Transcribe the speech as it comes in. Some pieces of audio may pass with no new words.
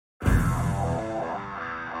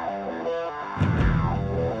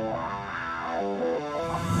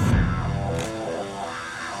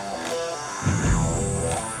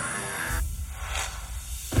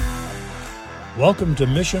Welcome to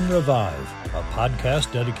Mission Revive, a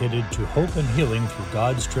podcast dedicated to hope and healing through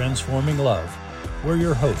God's transforming love, where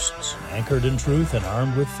your hosts, anchored in truth and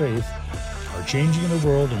armed with faith, are changing the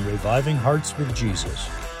world and reviving hearts with Jesus,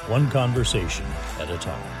 one conversation at a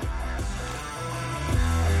time.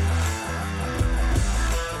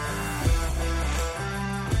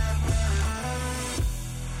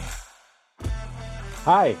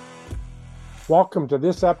 Hi, welcome to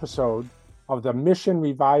this episode of the Mission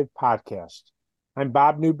Revive podcast. I'm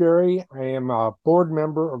Bob Newberry. I am a board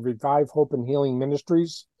member of Revive Hope and Healing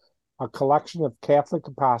Ministries, a collection of Catholic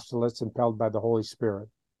apostolates impelled by the Holy Spirit.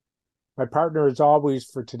 My partner, as always,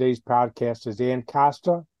 for today's podcast is Ann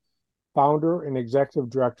Costa, founder and executive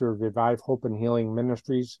director of Revive Hope and Healing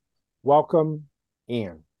Ministries. Welcome,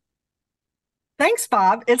 Ann. Thanks,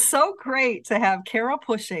 Bob. It's so great to have Carol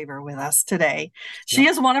Puschaver with us today. She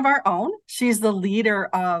is one of our own. She's the leader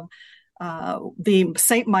of the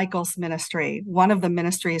St. Michael's ministry, one of the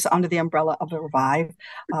ministries under the umbrella of the Revive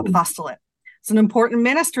apostolate. It's an important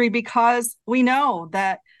ministry because we know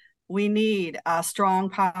that we need a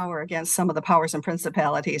strong power against some of the powers and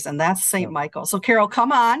principalities, and that's St. Michael. So, Carol,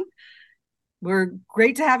 come on. We're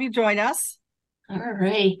great to have you join us. All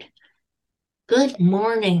right. Good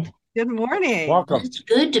morning. Good morning. Welcome. It's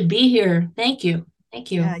good to be here. Thank you.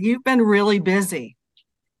 Thank you. Yeah, you've been really busy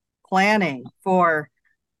planning for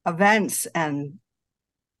events, and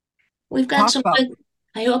we've got some good,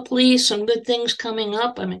 hopefully some good things coming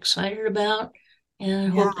up I'm excited about,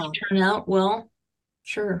 and I hope they turn out well.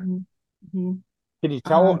 Sure. Mm-hmm. Can you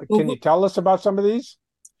tell us about some of these?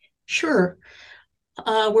 Sure.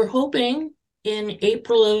 We're hoping in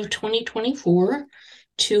April of 2024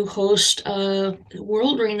 to host a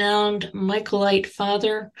world-renowned Michaelite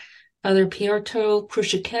Father Piotr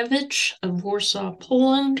Puschaver of Warsaw,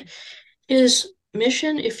 Poland. His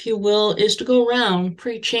mission, if you will, is to go around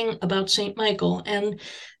preaching about St. Michael. And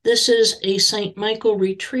this is a St. Michael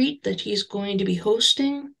retreat that he's going to be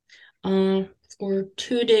hosting for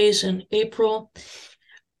 2 days in April.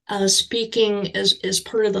 Speaking as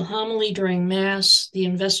part of the homily during Mass, the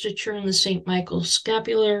investiture in the St. Michael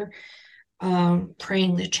scapular,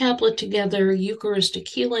 praying the chaplet together, Eucharistic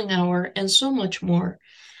healing hour, and so much more.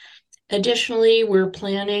 Additionally, we're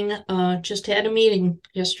planning, just had a meeting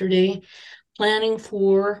yesterday, planning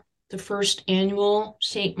for the first annual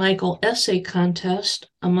St. Michael essay contest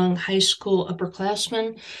among high school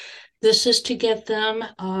upperclassmen. This is to get them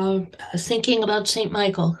thinking about St.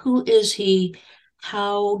 Michael. Who is he?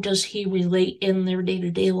 How does he relate in their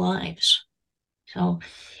day-to-day lives? So,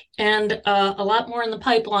 and a lot more in the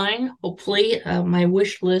pipeline, hopefully, my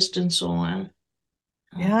wish list and so on.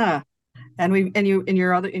 Yeah. And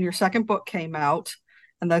your second book came out,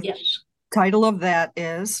 and the title of that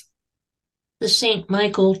is The St.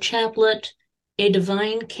 Michael Chaplet, a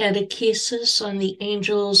Divine Catechesis on the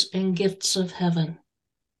Angels and Gifts of Heaven.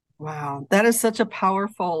 Wow, that is such a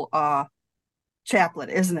powerful chaplet,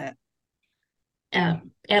 isn't it?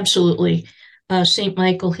 Absolutely. St.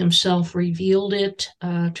 Michael himself revealed it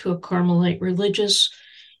to a Carmelite religious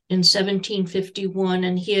in 1751,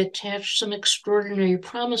 and he attached some extraordinary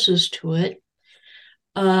promises to it.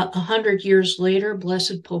 100 years later,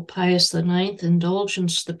 Blessed Pope Pius IX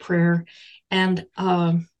indulged the prayer, and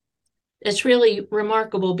it's really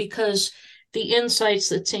remarkable because the insights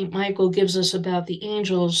that St. Michael gives us about the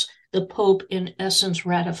angels, the Pope in essence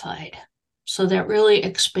ratified. So that really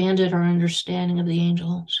expanded our understanding of the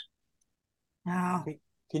angels. Wow.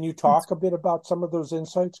 Can you talk a bit about some of those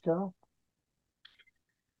insights, Carol?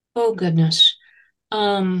 Oh, goodness.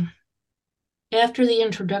 After the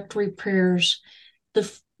introductory prayers,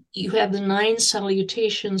 you have the 9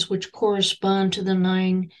 salutations which correspond to the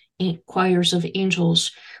 9 choirs of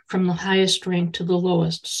angels from the highest rank to the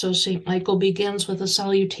lowest. So St. Michael begins with a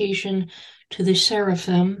salutation to the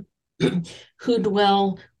seraphim who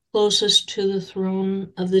dwell closest to the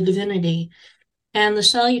throne of the divinity. And the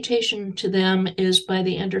salutation to them is by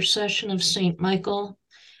the intercession of St. Michael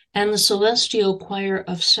and the celestial choir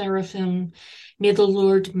of seraphim. May the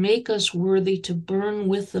Lord make us worthy to burn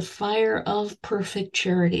with the fire of perfect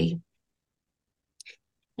charity.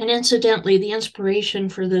 And incidentally, the inspiration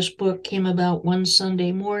for this book came about one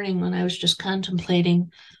Sunday morning when I was just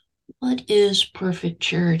contemplating, what is perfect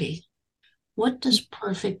charity? What does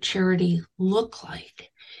perfect charity look like?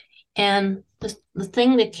 And the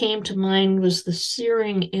thing that came to mind was the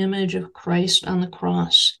searing image of Christ on the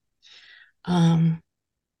cross.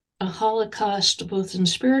 A holocaust, both in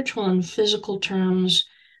spiritual and physical terms,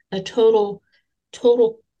 a total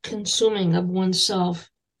consuming of oneself.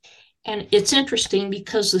 And it's interesting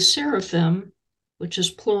because the seraphim, which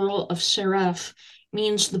is plural of seraph,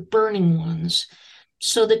 means the burning ones.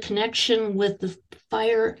 So the connection with the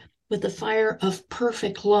fire of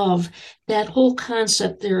perfect love, that whole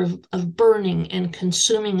concept there of burning and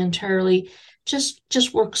consuming entirely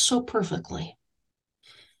just works so perfectly.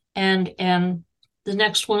 And the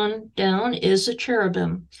next one down is the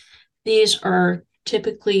cherubim. These are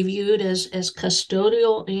typically viewed as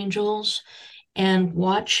custodial angels and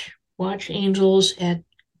watch angels at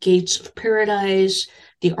gates of paradise,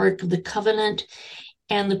 the Ark of the Covenant,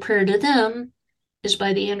 and the prayer to them is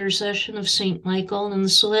by the intercession of Saint Michael and the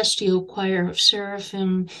celestial choir of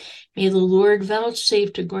seraphim. May the Lord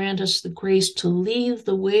vouchsafe to grant us the grace to leave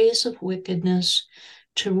the ways of wickedness,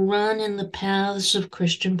 to run in the paths of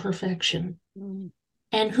Christian perfection.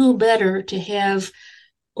 And who better to have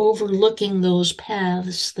overlooking those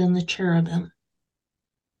paths than the cherubim?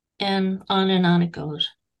 And on it goes.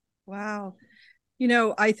 Wow.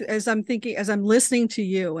 As I'm listening to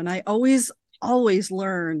you, and I always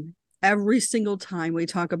learn every single time we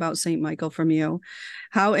talk about St. Michael from you,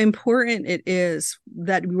 how important it is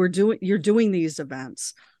that you're doing these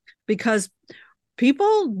events, because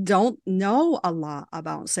people don't know a lot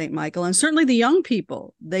about St. Michael, and certainly the young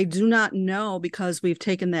people, they do not know, because we've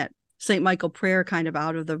taken that St. Michael prayer kind of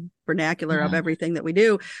out of the vernacular of everything that we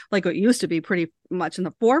do, like it used to be pretty much in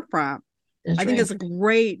the forefront. I think it's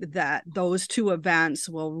great that those two events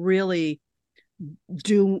will really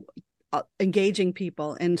do engaging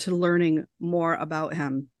people into learning more about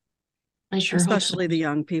him. I sure especially hope so. The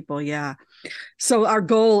young people. Yeah. So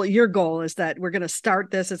your goal is that we're going to start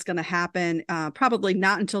this. It's going to happen probably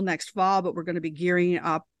not until next fall, but we're going to be gearing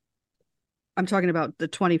up. I'm talking about the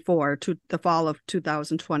fall of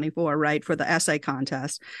 2024, right? For the essay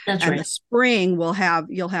contest. That's and right. The spring you'll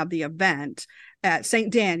have the event at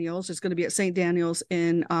St. Daniel's. It's going to be at St. Daniel's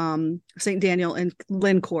in St. Daniel in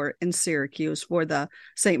Lincourt in Syracuse for the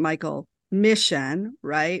St. Michael mission,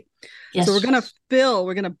 right? Yes. So we're going to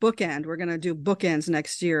do bookends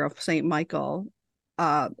next year of St. Michael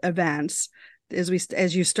events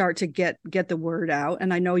as you start to get the word out.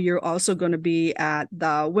 And I know you're also going to be at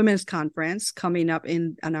the women's conference coming up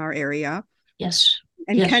in our area. Yes.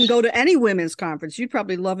 And yes. Can go to any women's conference. You'd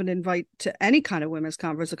probably love an invite to any kind of women's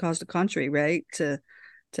conference across the country, right? To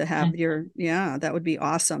have that would be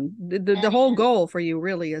awesome. The whole goal for you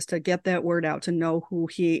really is to get that word out, to know who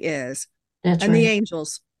he is. That's and right. The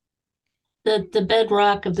angels. The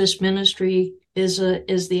bedrock of this ministry is the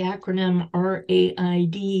acronym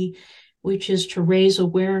RAID, which is to raise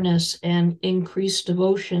awareness and increase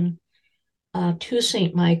devotion to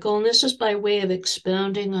St. Michael. And this is by way of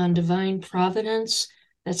expounding on divine providence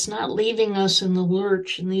that's not leaving us in the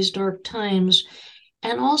lurch in these dark times.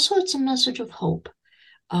 And also it's a message of hope,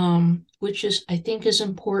 which I think is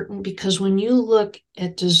important, because when you look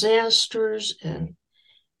at disasters and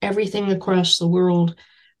everything across the world,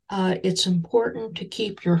 it's important to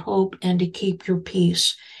keep your hope and to keep your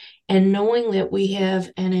peace. And knowing that we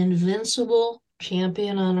have an invincible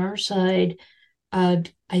champion on our side, I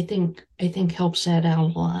think helps that out a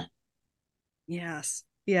lot. Yes.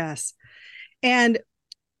 And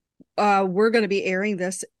we're going to be airing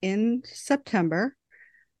this in September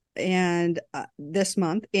and this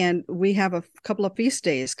month, and we have a couple of feast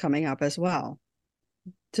days coming up as well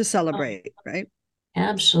to celebrate, right?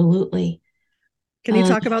 Absolutely. Can you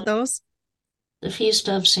talk about those? The Feast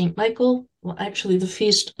of St. Michael, well, actually the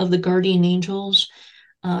Feast of the Guardian Angels,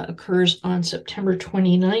 occurs on September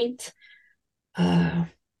 29th. I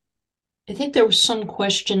think there was some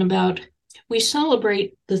question about, we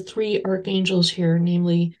celebrate the three archangels here,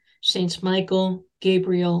 namely Saints Michael,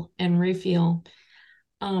 Gabriel, and Raphael.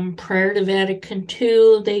 Prior to Vatican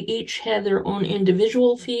II, they each had their own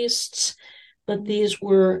individual feasts, but these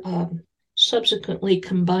were subsequently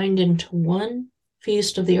combined into one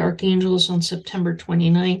Feast of the Archangels on September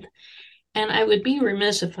 29th. And I would be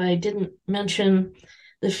remiss if I didn't mention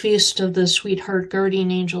the Feast of the Sweetheart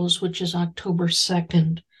Guardian Angels, which is October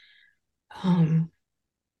 2nd.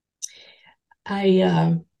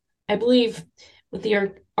 I believe with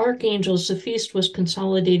the archangels, the feast was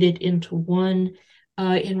consolidated into one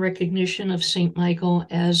in recognition of Saint Michael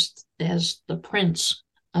as the prince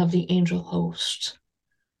of the angel host.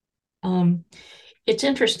 It's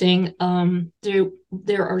interesting.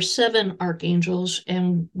 There are 7 archangels,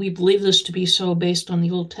 and we believe this to be so based on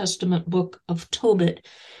the Old Testament book of Tobit,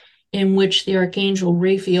 in which the archangel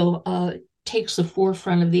Raphael takes the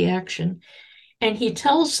forefront of the action. And he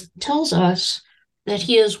tells us that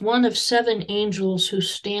he is one of 7 angels who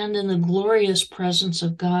stand in the glorious presence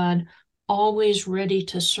of God, always ready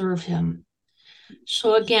to serve him.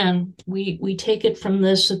 So again, we take it from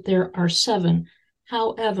this that there are 7.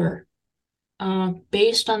 However,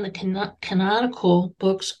 based on the canonical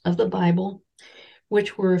books of the Bible,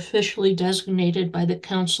 which were officially designated by the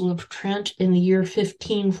Council of Trent in the year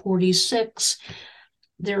 1546.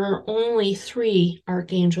 There are only 3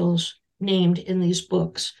 archangels named in these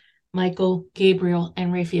books: Michael, Gabriel,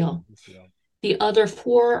 and Raphael. The other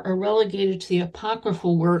 4 are relegated to the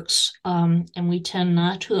apocryphal works, and we tend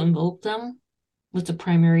not to invoke them with the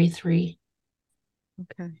primary 3.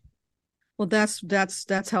 Okay. Well,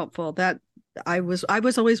 that's helpful. That I was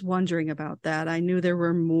always wondering about that. I knew there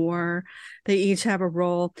were more. They each have a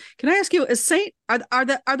role. Can I ask you, are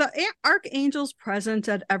the archangels present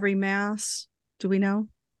at every mass? Do we know?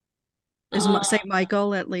 Is Saint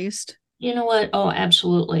Michael at least? You know what? Oh,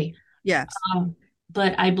 absolutely. Yes.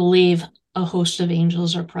 But I believe a host of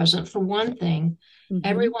angels are present. For one thing,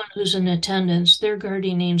 everyone who's in attendance, their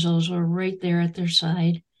guardian angels are right there at their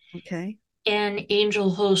side. Okay. And angel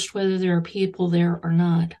hosts, whether there are people there or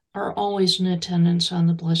not, are always in attendance on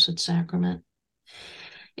the Blessed Sacrament.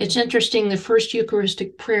 It's interesting, the first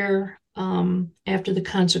Eucharistic prayer after the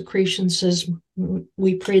consecration says,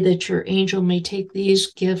 "We pray that your angel may take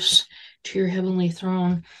these gifts to your heavenly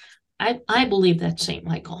throne." I believe that's Saint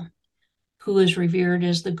Michael, who is revered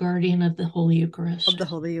as the guardian of the Holy Eucharist. Of the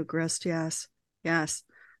Holy Eucharist, yes. Yes.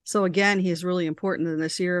 So again, he's really important in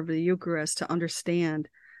this year of the Eucharist to understand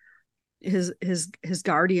his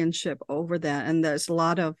guardianship over that. And there's a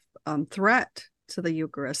lot of threat to the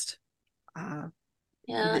Eucharist. Every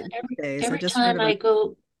time I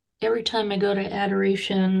go to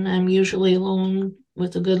adoration, I'm usually alone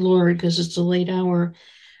with the good Lord because it's a late hour,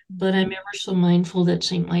 but I'm ever so mindful that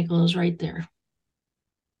Saint Michael is right there.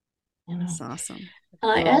 That's awesome.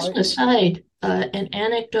 As an aside, an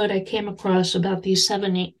anecdote I came across about these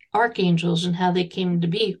 7 archangels and how they came to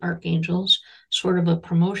be archangels, sort of a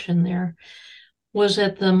promotion there, was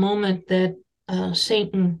at the moment that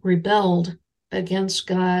Satan rebelled against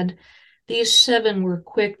God. These 7 were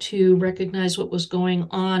quick to recognize what was going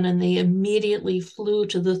on, and they immediately flew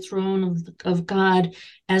to the throne of God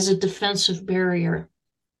as a defensive barrier,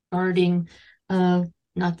 guarding,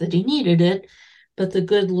 not that he needed it, but the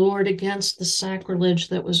good Lord against the sacrilege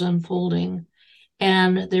that was unfolding.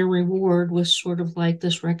 And their reward was sort of like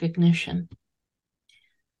this recognition.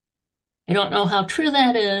 I don't know how true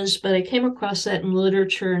that is, but I came across that in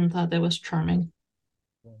literature and thought that was charming.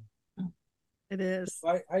 It is.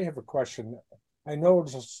 I have a question. I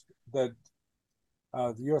noticed that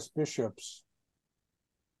the U.S. bishops,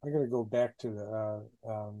 I'm going to go back to the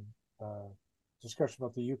discussion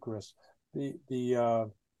about the Eucharist. I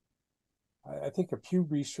think a Pew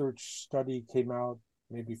Research study came out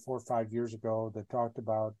maybe 4 or 5 years ago that talked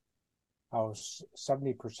about how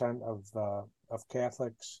 70% of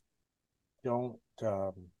Catholics don't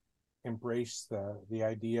embrace the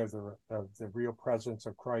idea of the real presence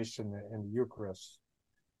of Christ in the Eucharist,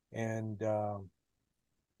 and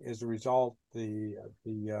as a result, the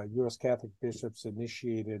U.S. Catholic bishops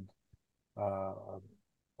initiated,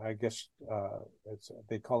 I guess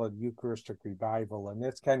they call it Eucharistic revival, and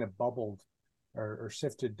that's kind of bubbled or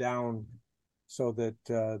sifted down so that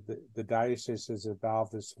the diocese is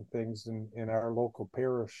involved with some things, and our local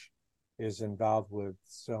parish is involved with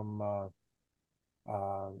some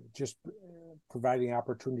just providing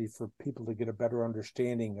opportunity for people to get a better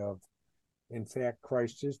understanding of, in fact,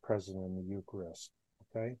 Christ is present in the Eucharist.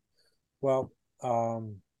 Okay, well,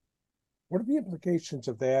 what are the implications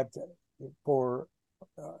of that for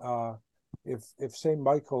if Saint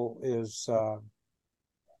Michael is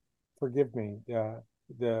forgive me,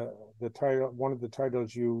 the title, one of the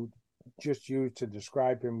titles you just used to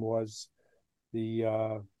describe him was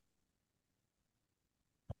the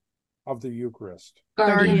of the Eucharist.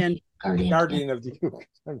 Guardian of the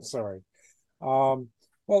Eucharist. I'm sorry. Well,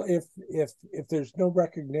 if there's no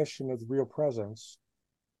recognition of the real presence,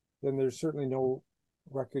 then there's certainly no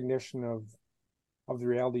recognition of the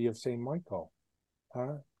reality of Saint Michael,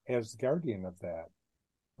 as the guardian of that.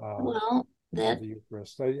 The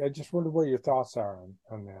Eucharist. I just wonder what your thoughts are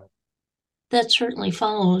on that. That certainly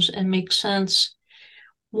follows and makes sense.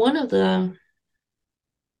 One of the,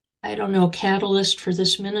 catalyst for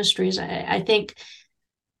this ministry is I think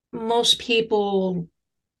most people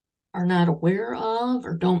are not aware of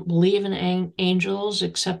or don't believe in angels,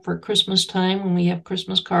 except for Christmas time when we have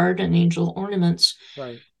Christmas card and angel ornaments,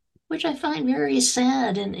 right? Which I find very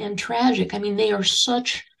sad and tragic. I mean, they are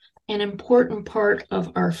such an important part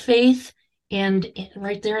of our faith. And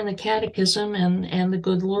right there in the Catechism, and the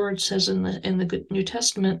good Lord says in the New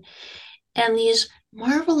Testament, and these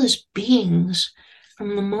marvelous beings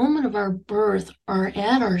from the moment of our birth are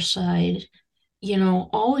at our side,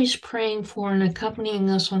 always praying for and accompanying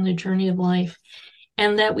us on the journey of life,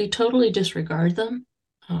 and that we totally disregard them.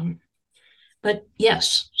 But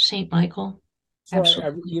yes, Saint Michael. So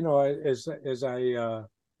Absolutely.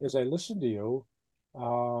 as I listen to you,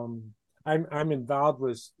 I'm involved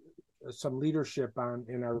with some leadership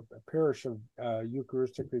in our parish of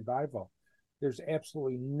Eucharistic revival. There's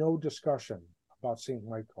absolutely no discussion about Saint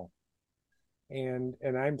Michael, and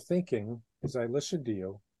I'm thinking as I listen to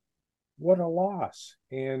you, what a loss,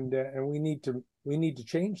 and we need to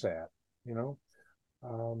change that, you know.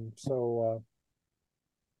 So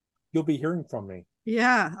you'll be hearing from me.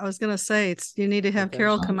 Yeah, I was gonna say you need to have Okay.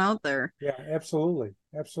 Carol come out there. Yeah, absolutely,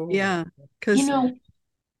 absolutely. Yeah, You because know,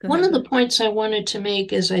 go one ahead. of the points I wanted to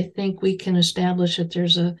make is I think we can establish that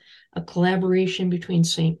there's a collaboration between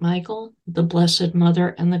Saint Michael, the Blessed Mother,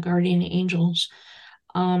 and the guardian angels.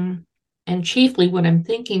 Um, and chiefly what I'm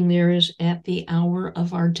thinking there is at the hour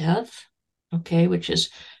of our death, okay, which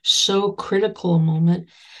is so critical a moment.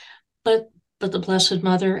 But the Blessed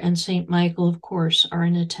Mother and Saint Michael, of course, are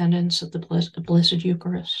in attendance at the Blessed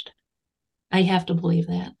Eucharist. I have to believe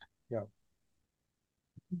that. Yeah.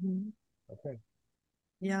 Mhm. Okay.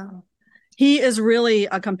 Yeah, he is really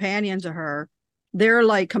a companion to her. They're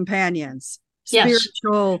like companions, Yes,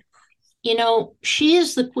 spiritual. she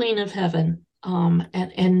is the Queen of Heaven.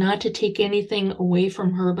 And not to take anything away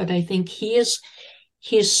from her, but I think he is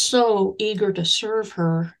so eager to serve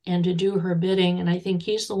her and to do her bidding, and I think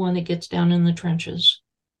he's the one that gets down in the trenches,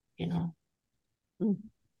 you know.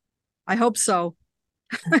 I hope so,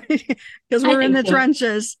 because I we're in think the so.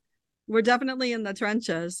 trenches. We're definitely in the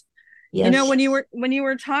trenches. Yes. When you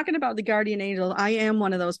were talking about the guardian angel, I am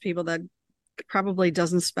one of those people that probably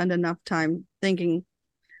doesn't spend enough time thinking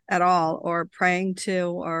at all or praying to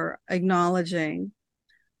or acknowledging.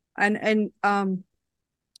 And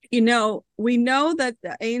we know that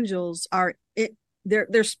the angels are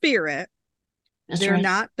they're spirit. That's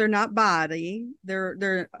right. They're not body.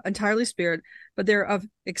 They're entirely spirit, but they're of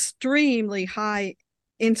extremely high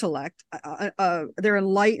intellect. They're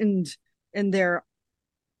enlightened in their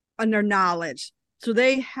knowledge. So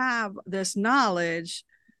they have this knowledge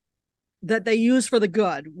that they use for the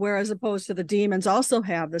good, whereas opposed to the demons also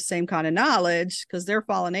have the same kind of knowledge because they're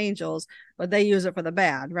fallen angels, but they use it for the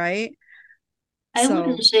bad, right? I So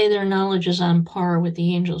wouldn't say their knowledge is on par with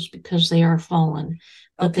the angels because they are fallen,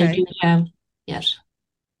 but they okay, do have, yes,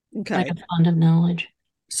 quite okay. a fund of knowledge.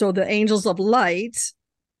 So the angels of light,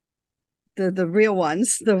 the real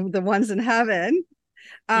ones, the ones in heaven,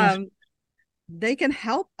 Yes, um, they can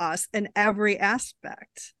help us in every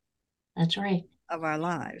aspect that's right. of our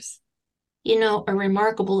lives. A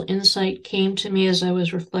remarkable insight came to me as I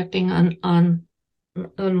was reflecting on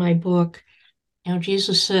my book.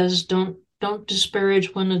 Jesus says, don't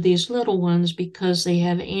disparage one of these little ones because they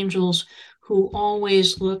have angels who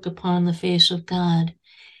always look upon the face of God.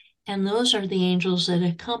 And those are the angels that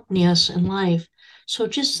accompany us in life. So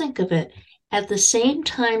just think of it. At the same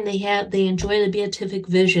time they enjoy the beatific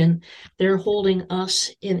vision, they're holding us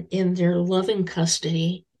in their loving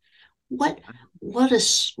custody. What what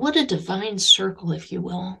a divine circle, if you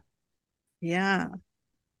will. Yeah,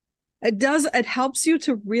 it does. It helps you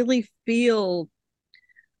to really feel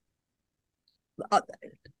uh,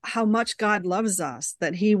 how much God loves us,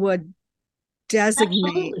 that He would designate,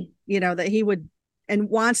 Absolutely. that He would and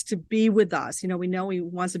wants to be with us. We know He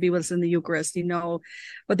wants to be with us in the Eucharist,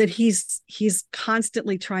 but that He's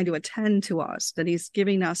constantly trying to attend to us, that He's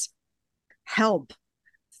giving us help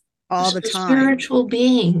all It's the a time. spiritual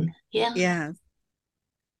being. Yeah. Yeah.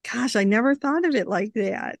 Gosh, I never thought of it like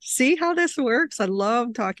that. See how this works? I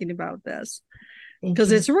love talking about this Thank because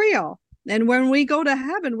you. it's real. And when we go to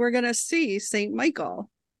heaven, we're going to see Saint Michael,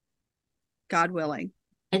 God willing.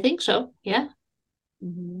 I think so. Yeah.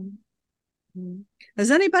 Mhm. Mhm. Has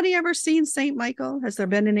anybody ever seen Saint Michael? Has there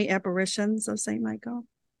been any apparitions of Saint Michael?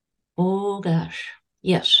 Oh gosh.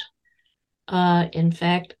 Yes. In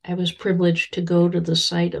fact, I was privileged to go to the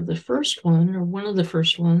site of the first one, or one of the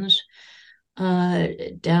first ones,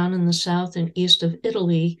 down in the south and east of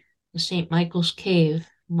Italy, the St. Michael's Cave,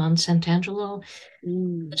 Mount Sant'Angelo.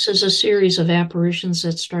 This is a series of apparitions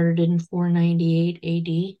that started in 498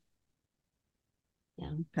 AD.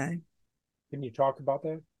 Yeah. Okay. Can you talk about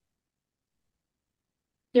that?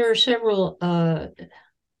 There are several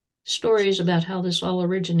stories about how this all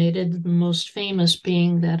originated, the most famous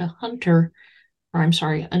being that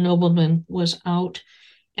a nobleman was out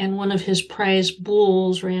and one of his prize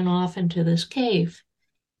bulls ran off into this cave.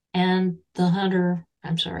 And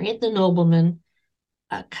the nobleman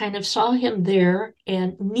kind of saw him there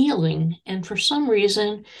and kneeling. And for some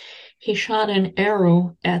reason, he shot an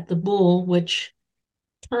arrow at the bull, which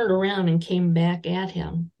turned around and came back at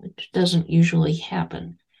him, which doesn't usually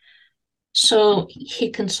happen. So he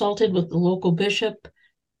consulted with the local bishop,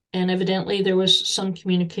 and evidently there was some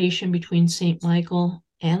communication between St. Michael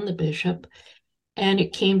and the bishop, and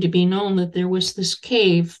it came to be known that there was this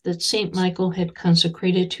cave that St. Michael had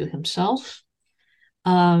consecrated to himself.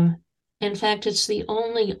 Um, in fact, it's the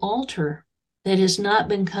only altar that has not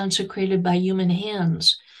been consecrated by human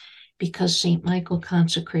hands because St. Michael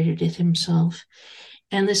consecrated it himself.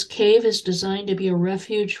 And this cave is designed to be a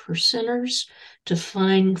refuge for sinners to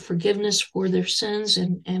find forgiveness for their sins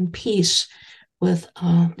and peace with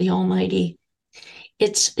the Almighty.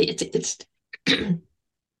 It's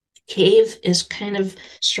cave is kind of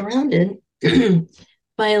surrounded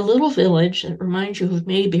by a little village that reminds you of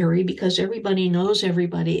Mayberry because everybody knows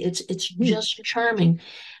everybody. It's just charming.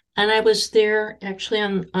 And I was there actually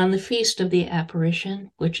on the Feast of the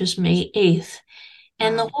Apparition, which is May 8th.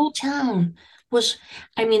 And the whole town was,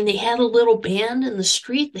 I mean, they had a little band in the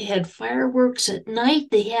street, they had fireworks at night,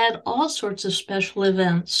 they had all sorts of special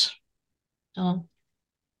events. So,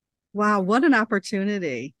 Wow, what an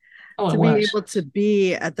opportunity oh, to it be was. able to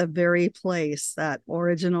be at the very place, that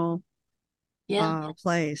original Yeah.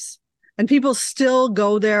 place. And people still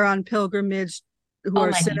go there on pilgrimage who Oh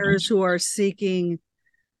are my sinners, goodness. who are seeking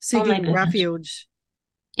Oh my seeking goodness. refuge.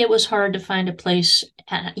 It was hard to find a place,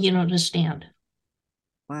 to stand.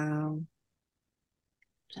 Wow.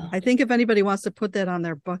 So I think if anybody wants to put that on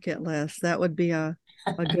their bucket list, that would be a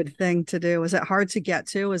good thing to do. Is it hard to get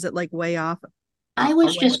to? Is it like way off I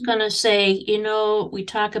was away? just gonna say, we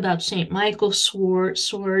talk about Saint Michael's sword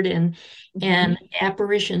and Mhm.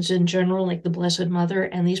 apparitions in general, like the Blessed Mother,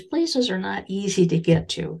 and these places are not easy to get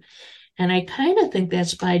to. And I kind of think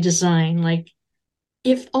that's by design. Like,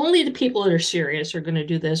 if only the people that are serious are going to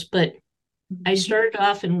do this. But I started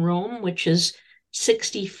off in Rome, which is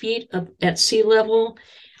 60 feet at sea level,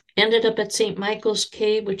 ended up at St. Michael's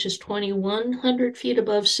Cave, which is 2,100 feet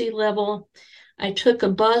above sea level. I took a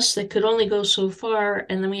bus that could only go so far,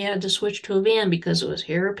 and then we had to switch to a van because it was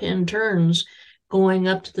hairpin turns going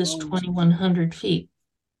up to this Oh, 2,100 feet.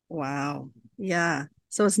 wow. Yeah.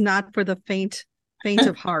 So it's not for the faint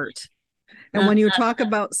of heart. And Not, when you talk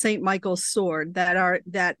about Saint Michael's sword,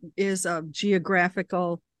 that is a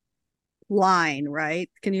geographical line, right?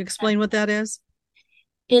 Can you explain what that is?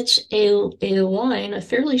 it's a line, a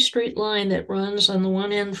fairly straight line that runs on the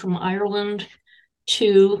one end from Ireland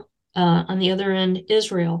to on the other end,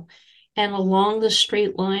 Israel. And along the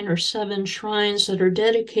straight line are 7 shrines that are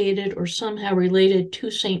dedicated or somehow related to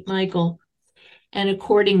St. Michael. And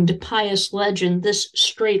according to pious legend, this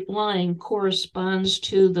straight line corresponds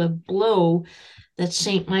to the blow that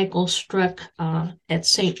St. Michael struck at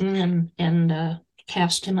Satan and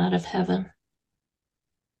cast him out of heaven.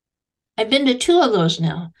 I've been to 2 of those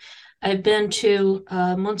now. I've been to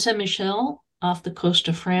Mont Saint Michel off the coast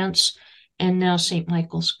of France and now St.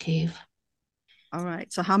 Michael's Cave. All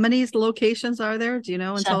right. So how many locations are there? Do you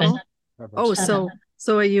know in 7. total? Oh, 7.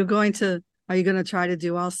 so are you going to try to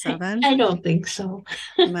do all 7? I don't think so.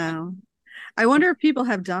 No. I wonder if people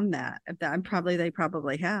have done that. They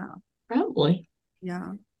probably have. Probably.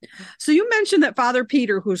 Yeah. So you mentioned that Father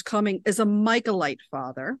Peter, who's coming, is a Michaelite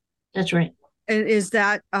father. That's right. And is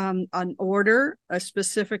that an order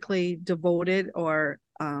specifically devoted or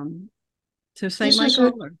to Saint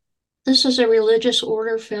Michael? This is a religious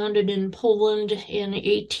order founded in Poland in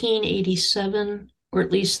 1887, or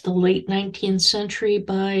at least the late 19th century,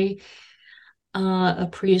 by a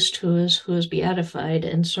priest who is beatified.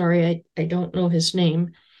 And sorry, I don't know his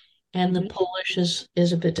name, and the Polish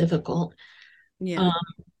is a bit difficult. Yeah.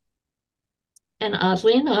 And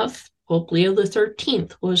oddly enough, Pope Leo the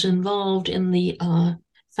 13th was involved in the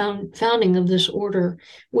founding of this order,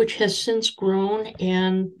 which has since grown,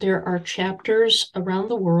 and there are chapters around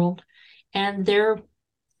the world, and they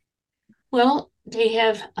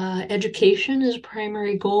have education as a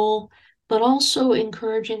primary goal, but also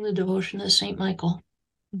encouraging the devotion to Saint Michael.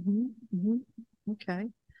 Okay.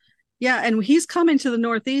 Yeah, and he's coming to the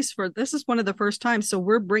Northeast this is one of the first times. So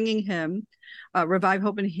we're bringing him. Revive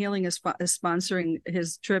Hope and Healing is sponsoring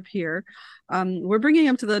his trip here. We're bringing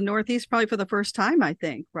him to the Northeast probably for the first time, I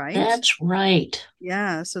think, right? That's right.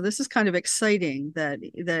 Yeah. So this is kind of exciting that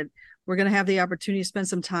we're going to have the opportunity to spend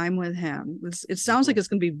some time with him. It sounds like it's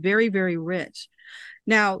going to be very, very rich.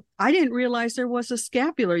 Now, I didn't realize there was a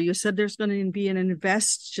scapular. You said there's going to be an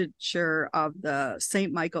investiture of the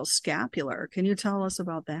St. Michael scapular. Can you tell us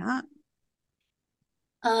about that?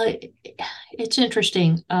 It's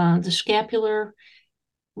interesting. The scapular,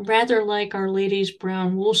 rather like Our Lady's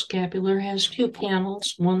brown wool scapular, has 2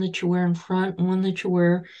 panels, one that you wear in front and one that you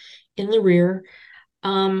wear in the rear.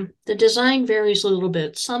 The design varies a little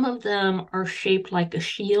bit. Some of them are shaped like a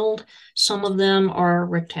shield. Some of them are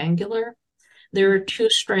rectangular. There are two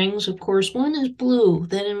strings, of course. One is blue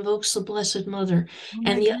that invokes the Blessed Mother, Oh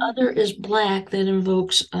my and the God. other is black that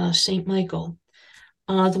invokes Saint Michael.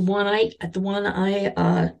 The one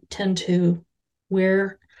I tend to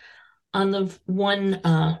wear on the one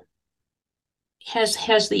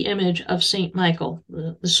has the image of Saint Michael,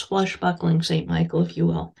 the swashbuckling Saint Michael, if you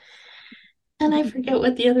will. And I forget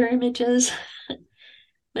what the other image is.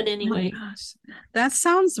 But Oh my anyway, gosh. That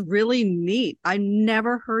sounds really neat. I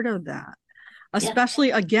never heard of that, yeah,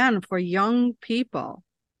 especially again for young people.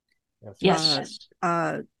 yes.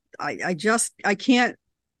 I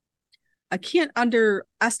can't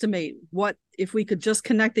underestimate what if we could just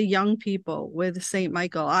connect the young people with Saint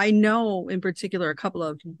Michael. I know in particular a couple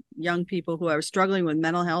of young people who are struggling with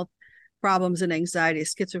mental health problems and anxiety,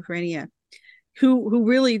 schizophrenia, who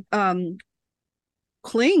really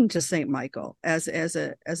cling to Saint Michael as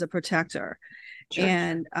a protector. Sure.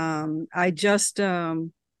 And I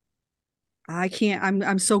can't.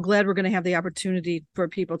 I'm so glad we're going to have the opportunity for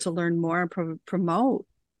people to learn more and promote.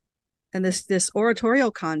 And this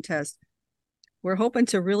oratorio contest, we're hoping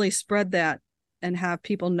to really spread that and have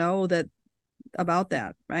people know that about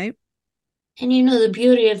that, right? And you know the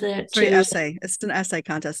beauty of that Sorry, too. essay. It's an essay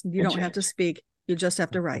contest. You don't have to speak. You just have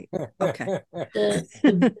to write. Okay.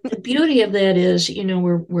 The beauty of that is,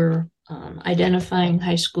 we're identifying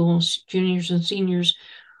high school juniors and seniors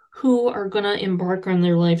who are going to embark on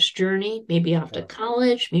their life's journey, maybe off to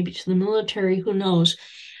college, maybe to the military, who knows.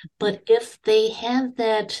 But if they have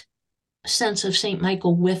that sense of St.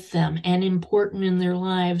 Michael with them and important in their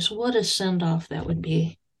lives, what a send-off that would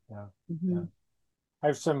be. Yeah. Mm-hmm. Yeah. I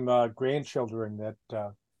have some grandchildren that,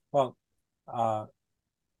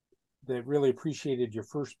 that really appreciated your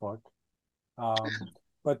first book,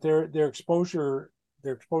 but their exposure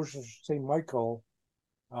to St. Michael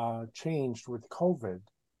changed with COVID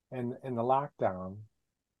and the lockdown,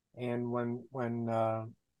 and when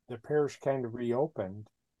the parish kind of reopened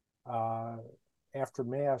after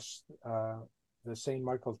Mass, the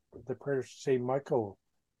prayer to St. Michael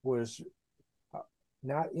was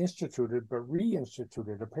not instituted but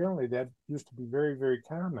reinstituted. Apparently, that used to be very, very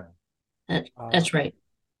common. That's right.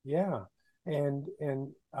 Yeah, and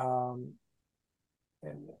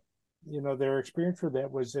their experience for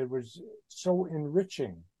that was it was so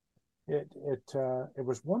enriching. It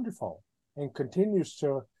was wonderful and continues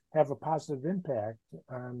to have a positive impact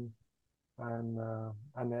on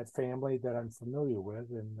that family that I'm familiar with,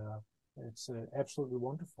 and it's absolutely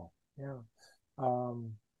wonderful. Yeah.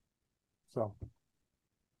 So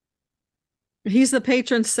he's the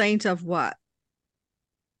patron saint of what?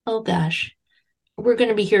 Oh gosh, we're going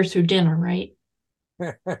to be here through dinner, right?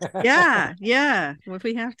 Yeah. Well, if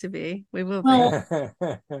we have to be, we will be.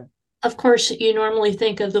 Well, of course, you normally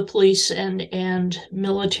think of the police and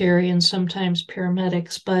military and sometimes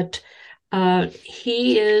paramedics, but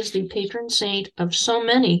he is the patron saint of so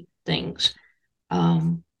many things.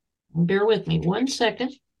 Bear with me 1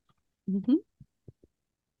 second. Mm-hmm.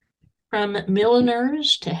 From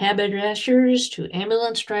milliners to haberdashers to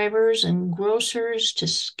ambulance drivers and grocers to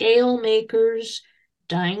scale makers,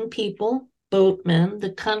 dying people, boatmen, the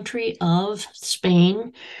country of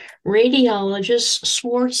Spain, radiologists,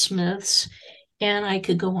 swordsmiths, and I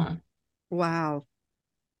could go on. Wow.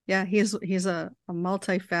 Yeah, he's a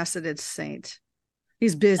multifaceted saint.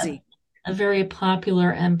 He's busy. A very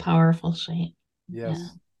popular and powerful saint. Yes. Yeah.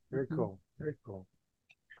 Very cool. Very cool.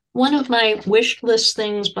 One of my wish list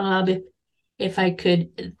things, Bob, if I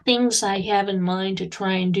could, things I have in mind to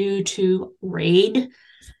try and do to raid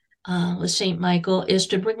with St. Michael is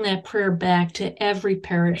to bring that prayer back to every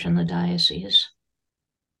parish in the diocese.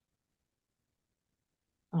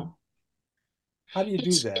 Oh. How do you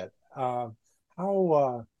do that?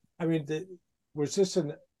 Was this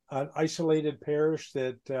an isolated parish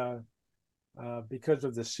that, because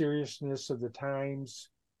of the seriousness of the times,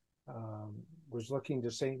 was looking to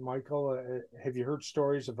St. Michael? Have you heard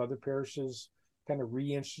stories of other parishes kind of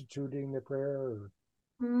reinstituting the prayer? Or?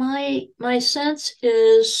 My sense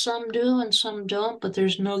is some do and some don't, but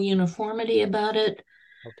there's no uniformity about it.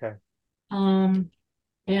 Okay. And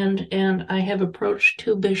I have approached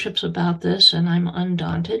 2 bishops about this, and I'm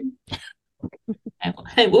undaunted.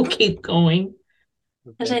 I will keep going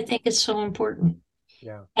because I think it's so important.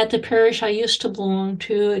 Yeah. At the parish I used to belong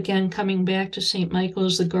to, again, coming back to St. Michael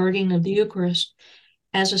as the guardian of the Eucharist,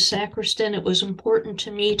 as a sacristan, it was important to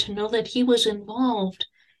me to know that he was involved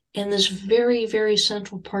in this very, very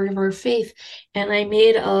central part of our faith. And I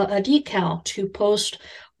made a decal to post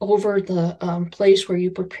over the place where you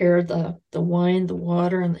prepare the wine, the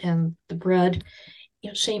water, and the bread.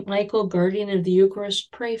 St. Michael, guardian of the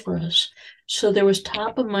Eucharist, pray for us. So there was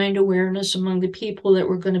top of mind awareness among the people that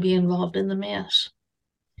were going to be involved in the Mass.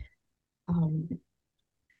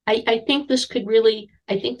 I think this could really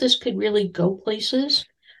go places.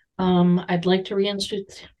 I'd like to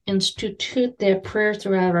institute that prayer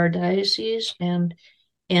throughout our diocese and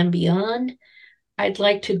beyond. I'd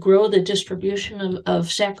like to grow the distribution of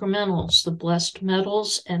sacramentals, the blessed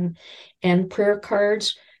medals and prayer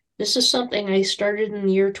cards. This is something I started in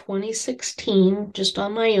the year 2016, just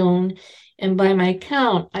on my own. And by my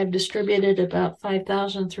count, I've distributed about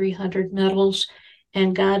 5,300 medals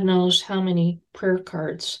and God knows how many prayer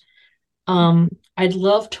cards. I'd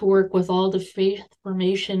love to work with all the faith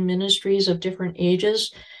formation ministries of different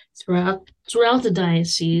ages throughout the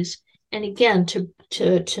diocese. And again,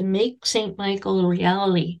 to make St. Michael a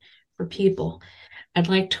reality for people. I'd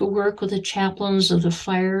like to work with the chaplains of the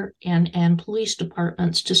fire and police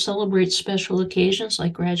departments to celebrate special occasions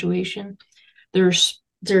like graduation. There's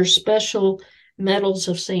special medals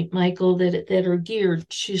of St. Michael that are geared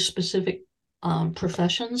to specific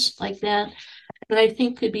professions like that I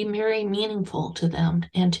think could be very meaningful to them,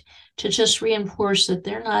 and to just reinforce that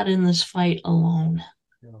they're not in this fight alone.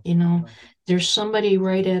 There's somebody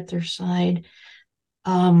right at their side.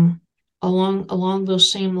 Along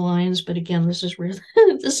those same lines, but again, this is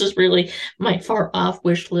really my far off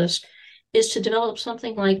wish list, is to develop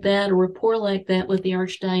something like that, a rapport like that with the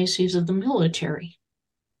archdiocese of the military.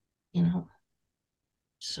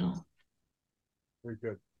 So very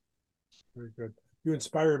good. Very good. You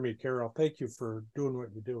inspire me, Carol. Thank you for doing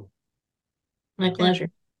what you do. My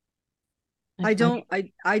pleasure. I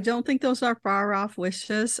don't think those are far off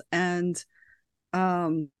wishes, and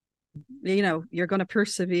you're going to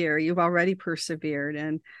persevere. You've already persevered,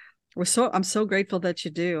 and I'm so grateful that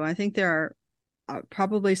you do. I think there are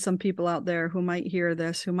probably some people out there who might hear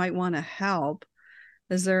this who might want to help.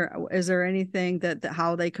 Is there anything that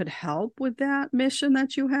how they could help with that mission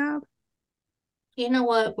that you have? You know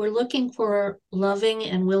what? We're looking for loving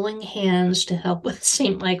and willing hands to help with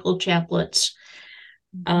St. Michael chaplets.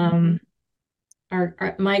 My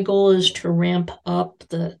goal is to ramp up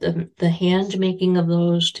the hand making of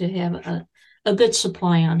those, to have a good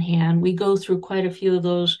supply on hand. We go through quite a few of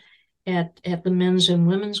those at the men's and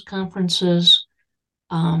women's conferences.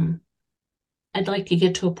 I'd like to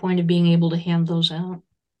get to a point of being able to hand those out.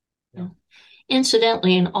 Yeah.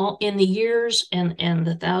 Incidentally, in the years and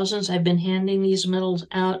the thousands I've been handing these medals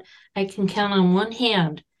out, I can count on one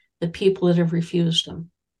hand the people that have refused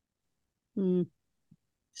them.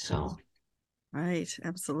 So, right,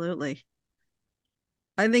 absolutely.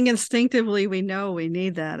 I think instinctively we know we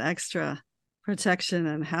need that extra protection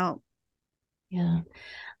and help. Yeah,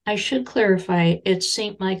 I should clarify, it's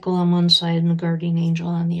St. Michael on one side and the guardian angel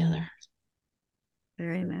on the other.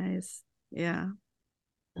 Very nice. Yeah.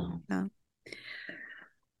 So. Yeah.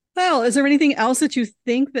 Well, is there anything else that you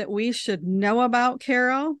think that we should know about,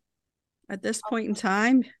 Carol, at this point in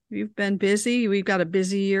time? You've been busy. We've got a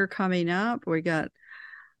busy year coming up. We got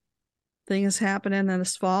things happening in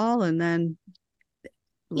this fall, and then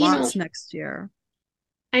lots next year.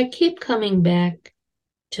 I keep coming back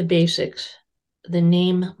to basics. The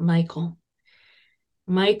name Michael.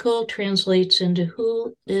 Michael translates into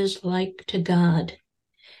who is like to God.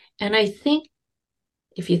 And I think,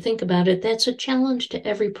 if you think about it, that's a challenge to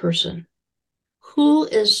every person. Who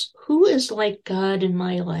is like God in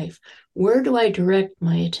my life? Where do I direct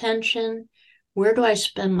my attention? Where do I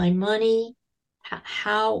spend my money?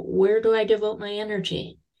 Where do I devote my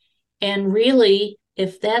energy? And really,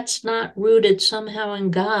 if that's not rooted somehow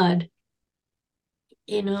in God,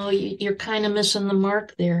 you're kind of missing the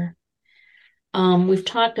mark there. We've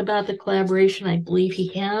talked about the collaboration I believe he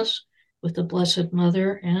has with the Blessed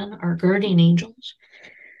Mother and our guardian angels.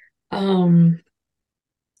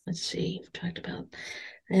 Let's see, we've talked about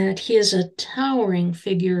that he is a towering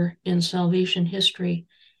figure in salvation history,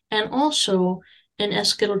 and also an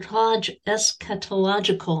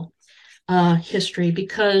eschatological history,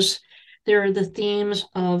 because there are the themes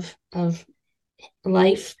of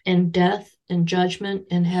life and death and judgment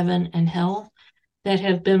and heaven and hell that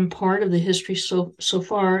have been part of the history so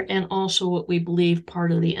far, and also what we believe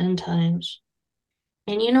part of the end times.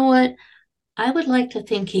 And you know what? I would like to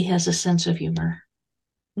think he has a sense of humor.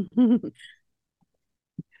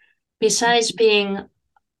 Besides being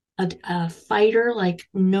a fighter, like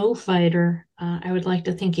no fighter, I would like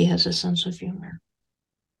to think he has a sense of humor.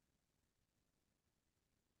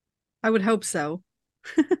 I would hope so.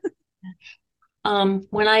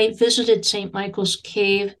 When I visited St. Michael's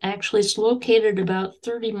Cave, actually it's located about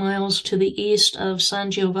 30 miles to the east of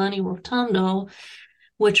San Giovanni Rotondo,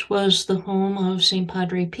 which was the home of St.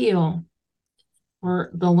 Padre Pio.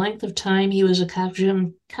 for the length of time he was a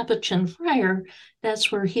Capuchin friar.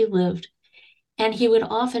 That's where he lived. And he would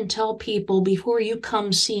often tell people, before you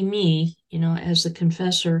come see me, as the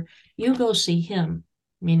confessor, you go see him,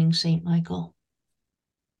 meaning St. Michael.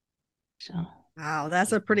 So. Wow,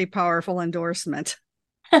 that's a pretty powerful endorsement.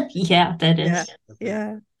 Yeah, that is.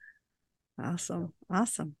 Yeah. Awesome.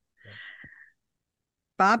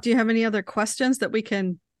 Bob, do you have any other questions that we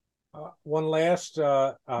can? One last,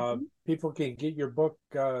 people can get your book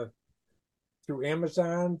through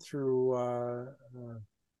Amazon, through...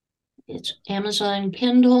 It's Amazon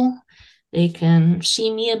Kindle. They can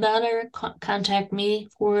see me about it, contact me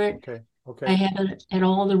for it. Okay. I have it at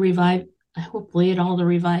all the Revive, hopefully at all the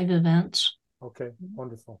Revive events. Okay,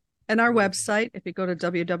 wonderful. And our website, if you go to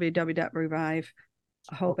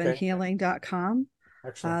www.revivehopeandhealing.com,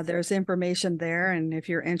 there's information there. And if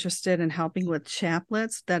you're interested in helping with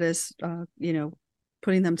chaplets, that is,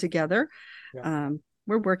 putting them together. Yeah.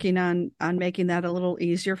 We're working on making that a little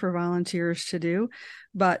easier for volunteers to do.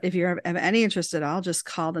 But if you have any interest at all, just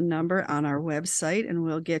call the number on our website and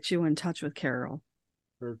we'll get you in touch with Carol.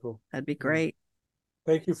 Very cool. That'd be great.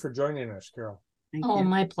 Thank you for joining us, Carol. Thank you.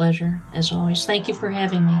 My pleasure, as always. Thank you for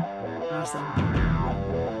having me. Awesome.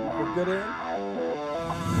 We're good in?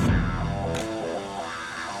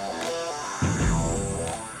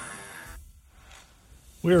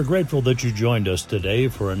 We are grateful that you joined us today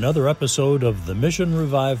for another episode of the Mission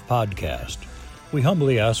Revive podcast. We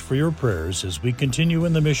humbly ask for your prayers as we continue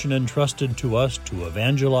in the mission entrusted to us to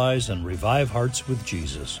evangelize and revive hearts with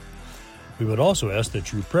Jesus. We would also ask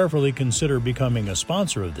that you prayerfully consider becoming a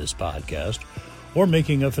sponsor of this podcast or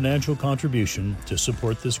making a financial contribution to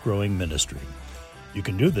support this growing ministry. You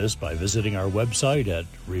can do this by visiting our website at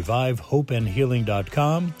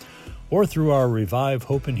revivehopeandhealing.com or through our Revive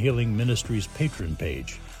Hope and Healing Ministries patron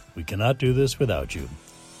page. We cannot do this without you.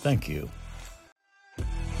 Thank you.